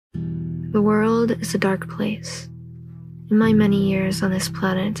The world is a dark place. In my many years on this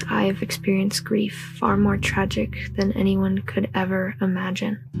planet, I have experienced grief far more tragic than anyone could ever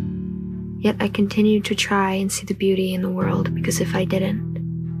imagine. Yet I continue to try and see the beauty in the world, because if I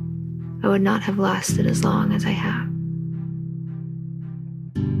didn't, I would not have lasted as long as I have.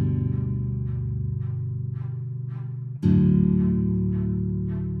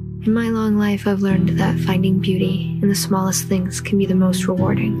 In my long life, I've learned that finding beauty in the smallest things can be the most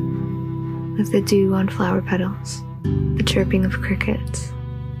rewarding. Like the dew on flower petals, the chirping of crickets,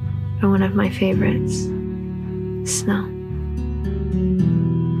 or one of my favorites, snow.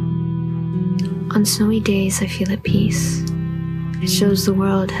 On snowy days, I feel at peace. It shows the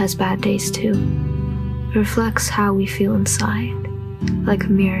world has bad days too. It reflects how we feel inside, like a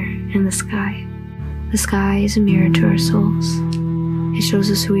mirror in the sky. The sky is a mirror to our souls. It shows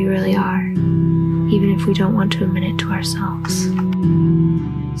us who we really are, even if we don't want to admit it to ourselves.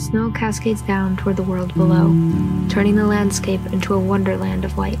 Snow cascades down toward the world below, turning the landscape into a wonderland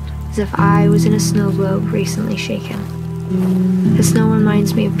of light, as if I was in a snow globe recently shaken. The snow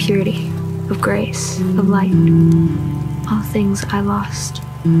reminds me of purity, of grace, of light, all things I lost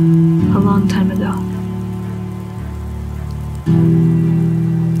a long time ago.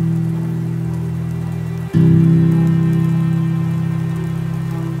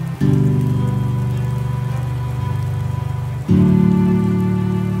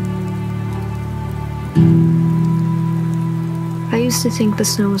 I used to think the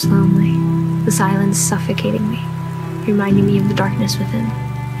snow was lonely, the silence suffocating me, reminding me of the darkness within.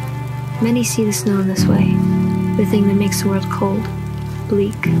 Many see the snow in this way, the thing that makes the world cold,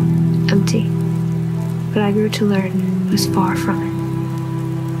 bleak, empty. But I grew to learn it was far from it.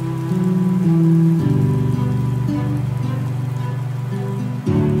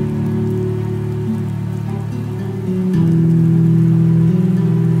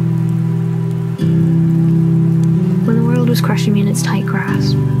 Was crushing me in its tight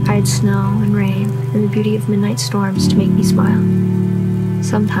grasp. I had snow and rain and the beauty of midnight storms to make me smile.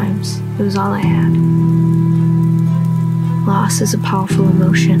 Sometimes it was all I had. Loss is a powerful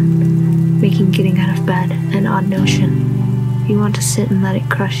emotion, making getting out of bed an odd notion. You want to sit and let it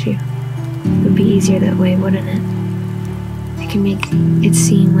crush you. It would be easier that way, wouldn't it? It can make it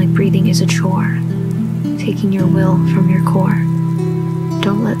seem like breathing is a chore, taking your will from your core.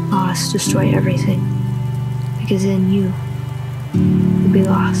 Don't let loss destroy everything, because in you, you'll be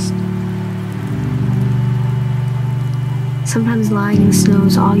lost. Sometimes lying in the snow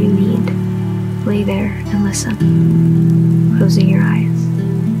is all you need. Lay there and listen, closing your eyes.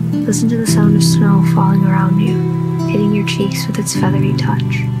 Listen to the sound of snow falling around you, hitting your cheeks with its feathery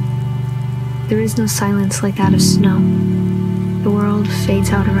touch. There is no silence like that of snow. The world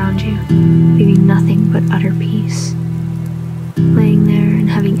fades out around you, leaving nothing but utter peace. Laying there and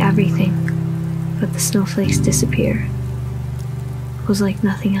having everything but the snowflakes disappear was like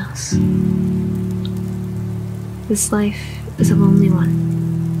nothing else. This life is a lonely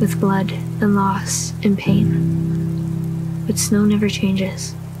one, with blood and loss and pain. But snow never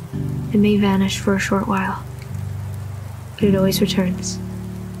changes. It may vanish for a short while, but it always returns,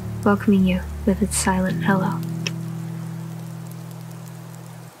 welcoming you with its silent hello.